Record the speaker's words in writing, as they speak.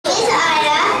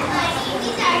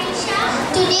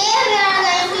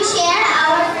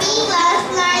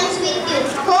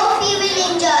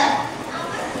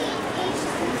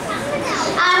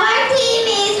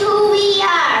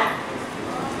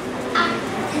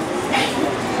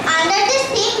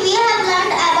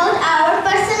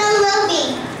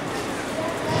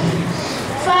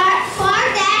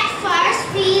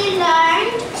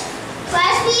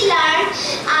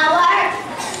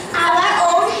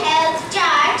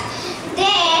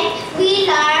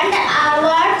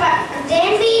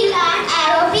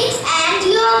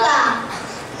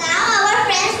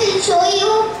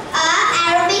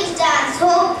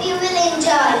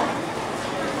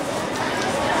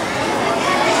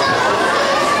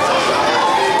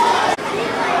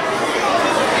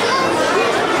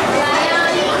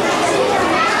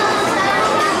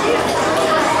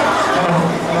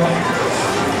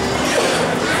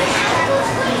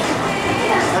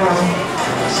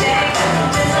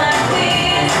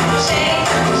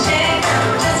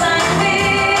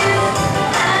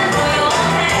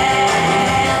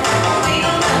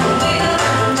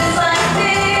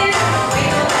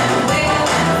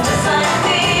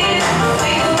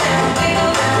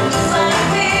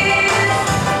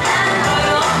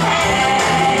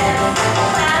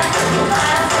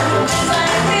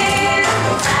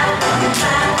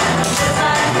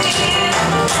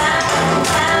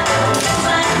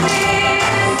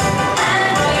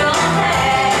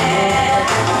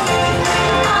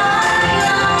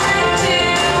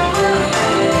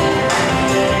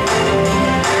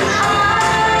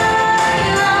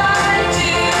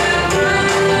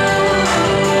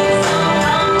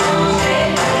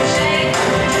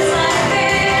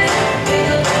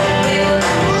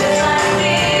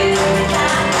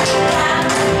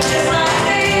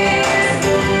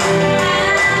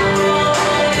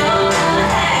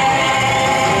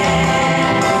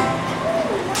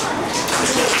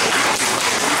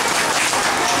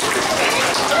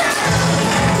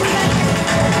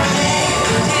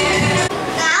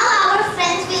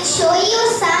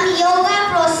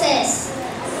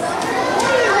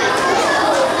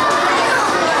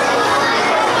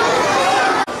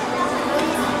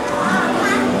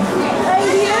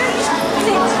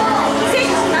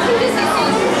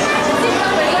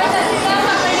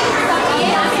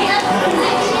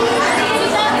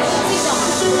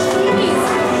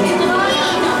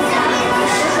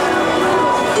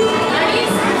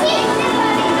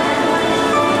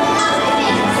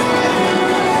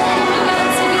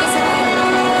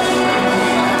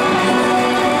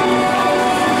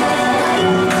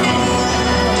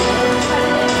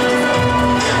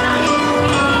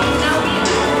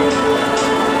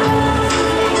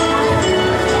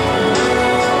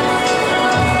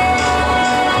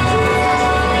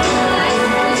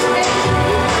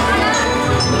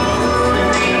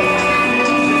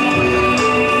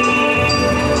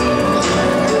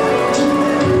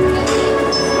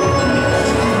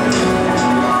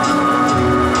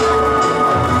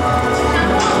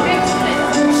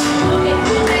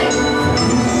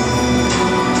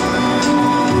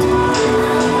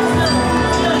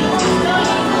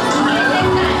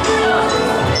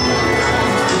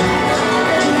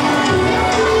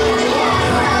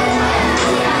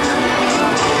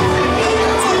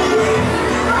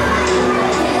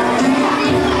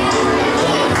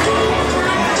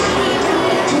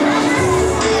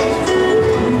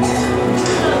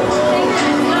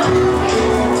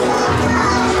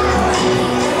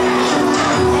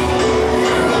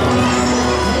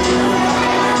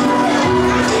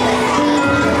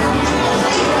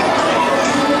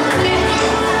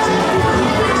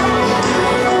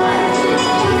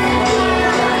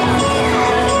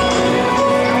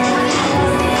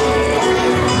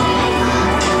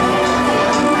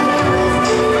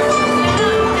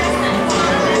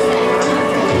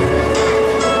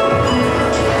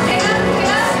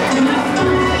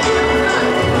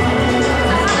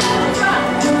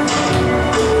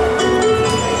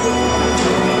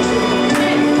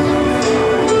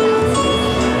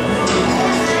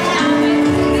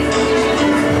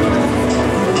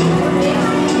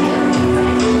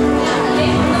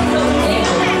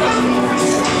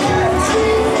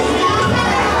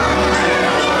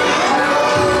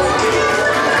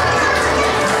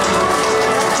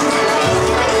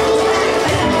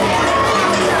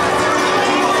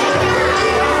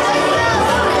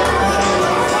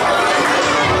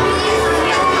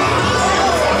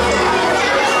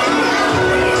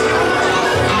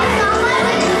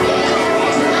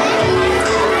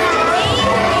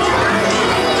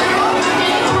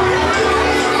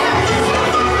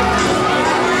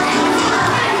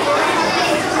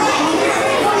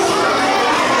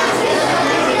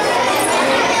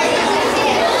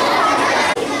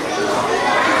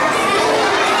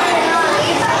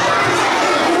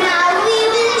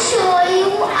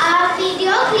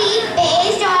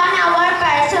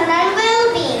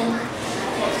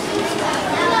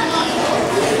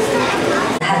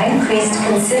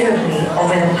considerably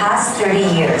over the past 30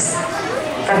 years.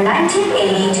 From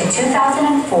 1980 to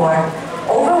 2004,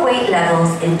 overweight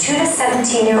levels in 2 to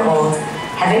 17-year-olds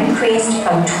have increased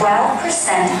from 12%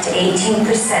 to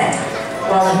 18%,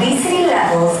 while obesity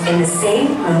levels in the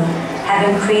same group have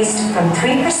increased from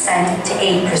 3% to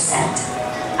 8%.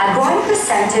 A growing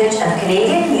percentage of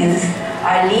Canadian youth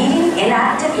are leading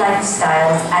inactive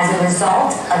lifestyles as a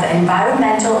result of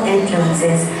environmental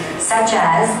influences such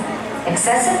as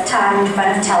excessive time in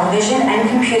front of television and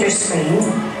computer screens,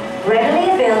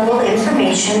 readily available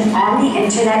information on the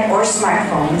internet or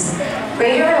smartphones,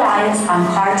 greater reliance on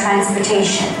car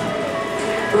transportation.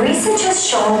 Research has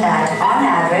shown that, on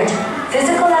average,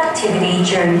 physical activity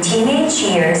during teenage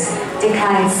years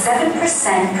declines 7%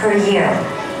 per year,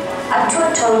 up to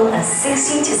a total of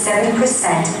 60 to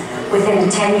 70% within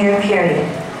a 10-year period.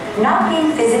 Not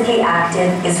being physically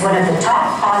active is one of the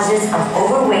top causes of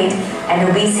overweight and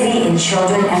obesity in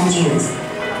children and youth.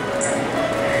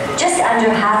 Just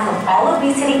under half of all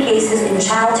obesity cases in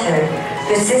childhood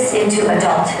persist into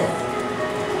adulthood.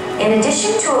 In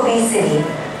addition to obesity,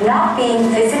 not being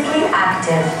physically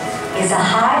active is a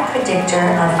high predictor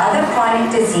of other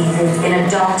chronic diseases in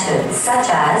adulthood, such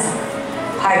as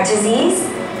heart disease,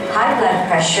 high blood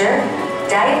pressure,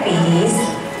 diabetes,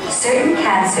 certain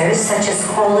cancers such as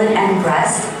colon and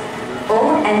breast,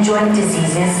 bone and joint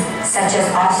diseases such as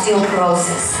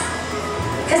osteoporosis.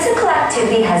 Physical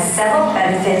activity has several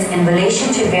benefits in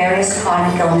relation to various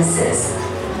chronic illnesses.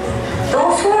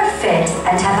 Those who are fit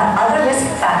and have other risk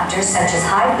factors such as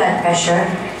high blood pressure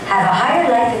have a higher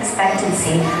life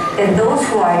expectancy than those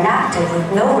who are inactive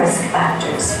with no risk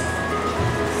factors.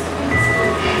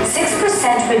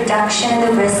 6% reduction in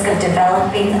the risk of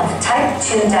developing of type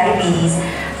 2 diabetes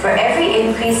for every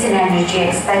increase in energy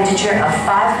expenditure of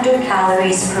 500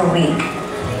 calories per week.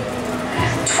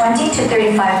 20 to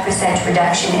 35%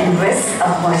 reduction in risk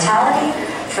of mortality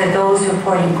for those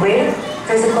reporting greater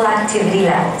physical activity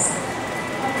levels.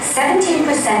 17%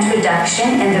 reduction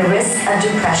in the risk of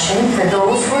depression for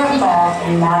those who are involved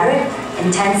in moderate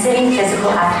intensity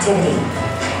physical activity,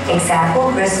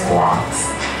 example brisk walks,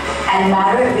 and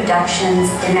moderate reductions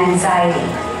in anxiety.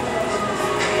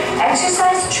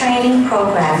 Exercise training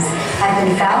programs have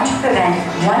been found to prevent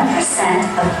 1%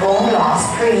 of bone loss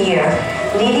per year,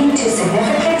 leading to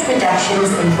significant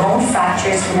reductions in bone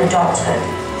fractures in adulthood.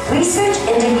 Research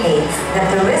indicates that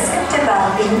the risk of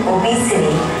developing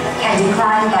obesity can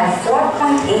decline by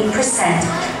 4.8%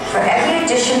 for every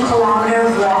additional kilometer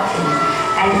of walking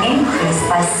and increase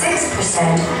by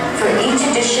 6% for each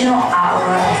additional hour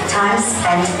of time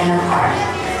spent in a park.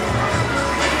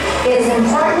 It is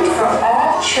important for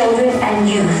all children and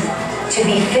youth to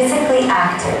be physically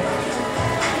active.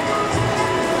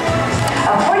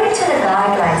 According to the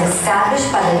guidelines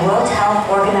established by the World Health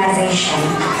Organization,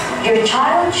 your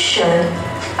child should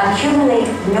accumulate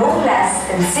no less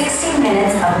than 60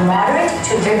 minutes of moderate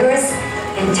to vigorous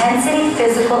intensity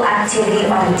physical activity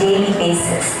on a daily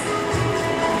basis.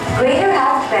 Greater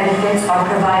health benefits are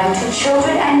provided to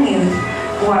children and youth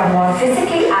who are more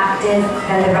physically active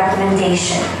than the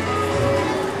recommendation.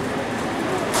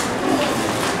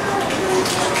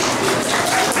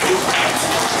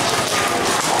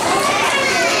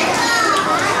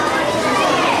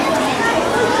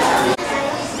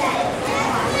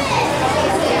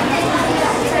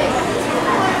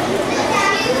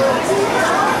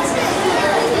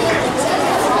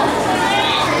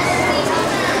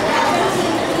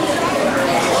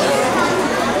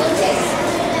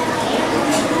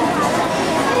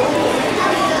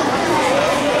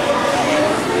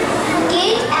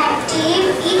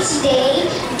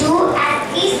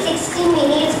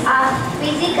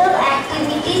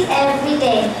 Every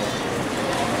day.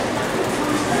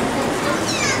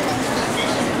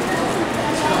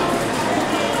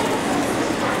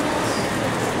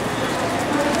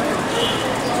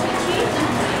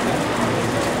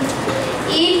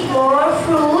 Eat more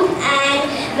fruit and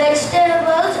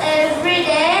vegetables every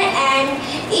day and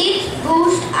it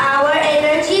boosts our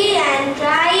energy and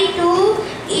try to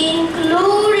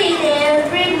include in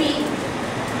every meal.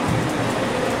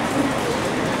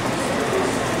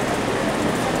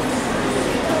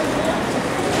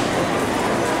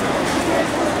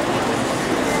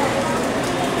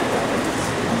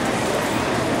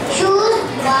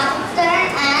 Water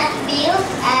and milk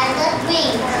as a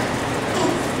drink.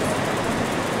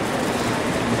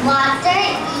 Water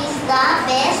is the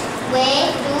best way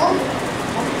to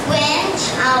quench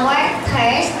our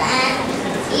thirst and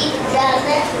it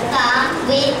doesn't come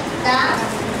with the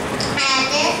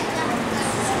added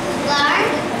sugar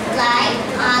like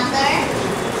other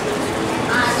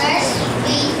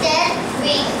sweetened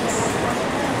drinks.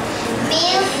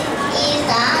 Milk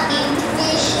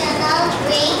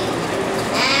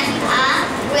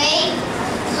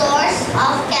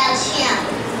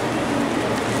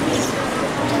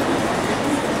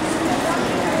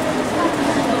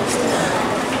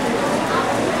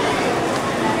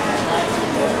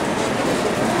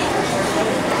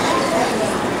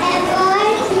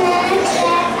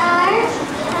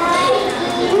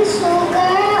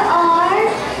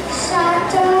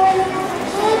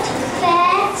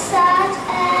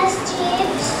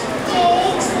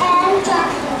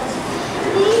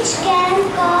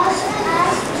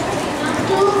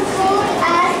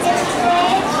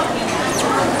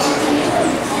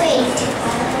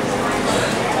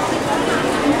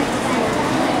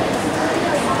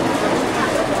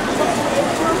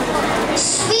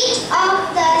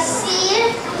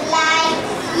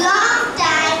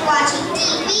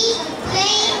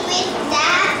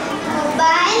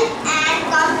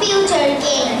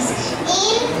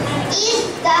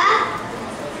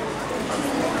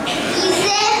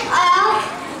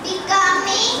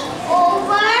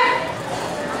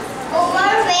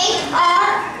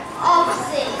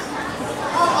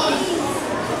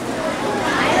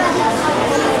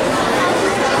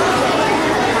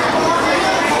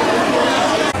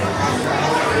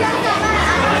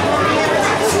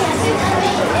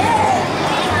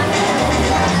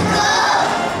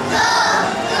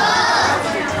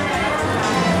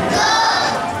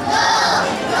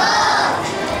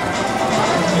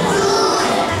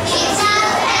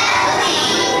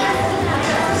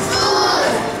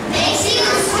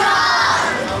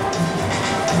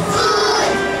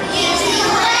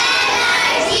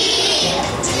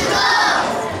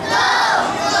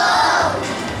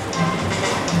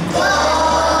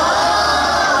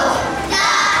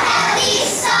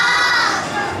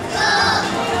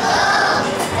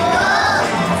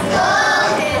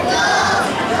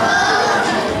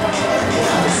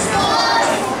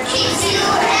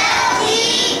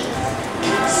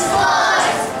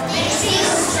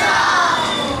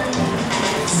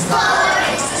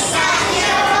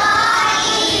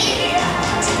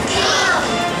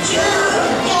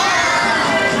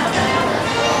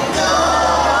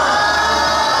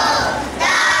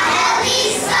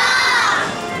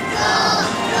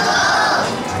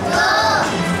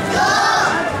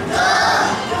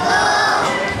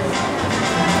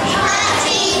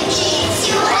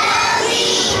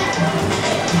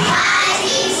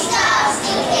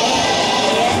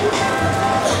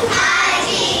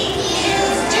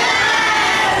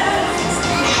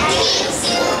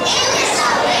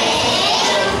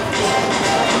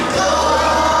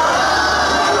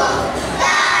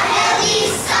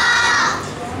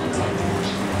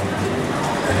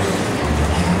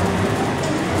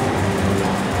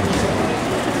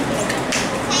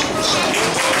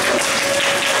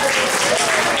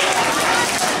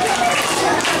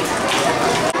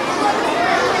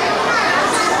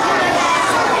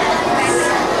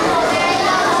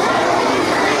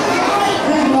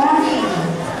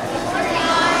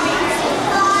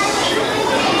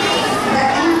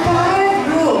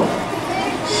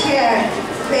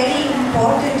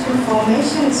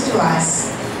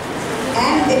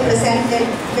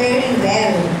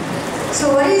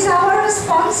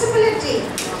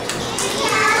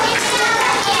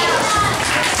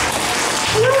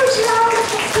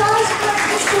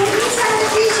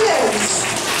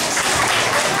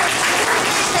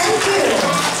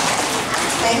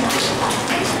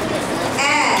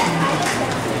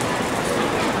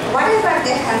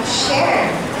have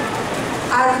shared,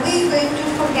 are we going to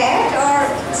forget, or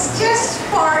it's just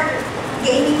for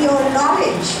gaining your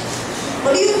knowledge?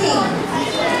 What do you think?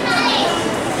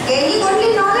 Gaining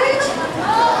only knowledge?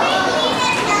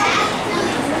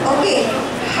 Okay,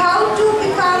 how to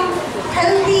become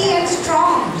healthy and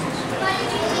strong?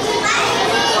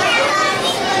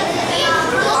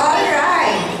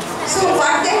 Alright, so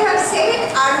what they have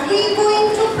said, are we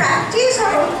going to practice,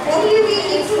 or only we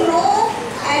need to know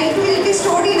and it will be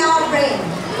stored in our brain?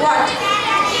 What?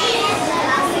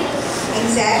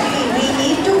 Exactly, we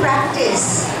need to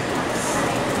practice.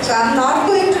 So I'm not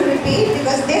going to repeat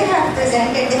because they have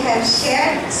presented, they have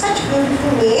shared such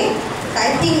beautiful way.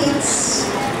 I think it's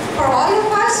for all of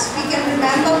us, we can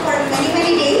remember for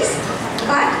many days,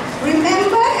 but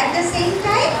remember at the same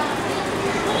time,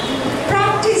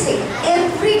 practice it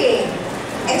every day.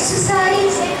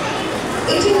 Exercise,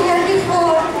 eating healthy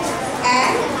food,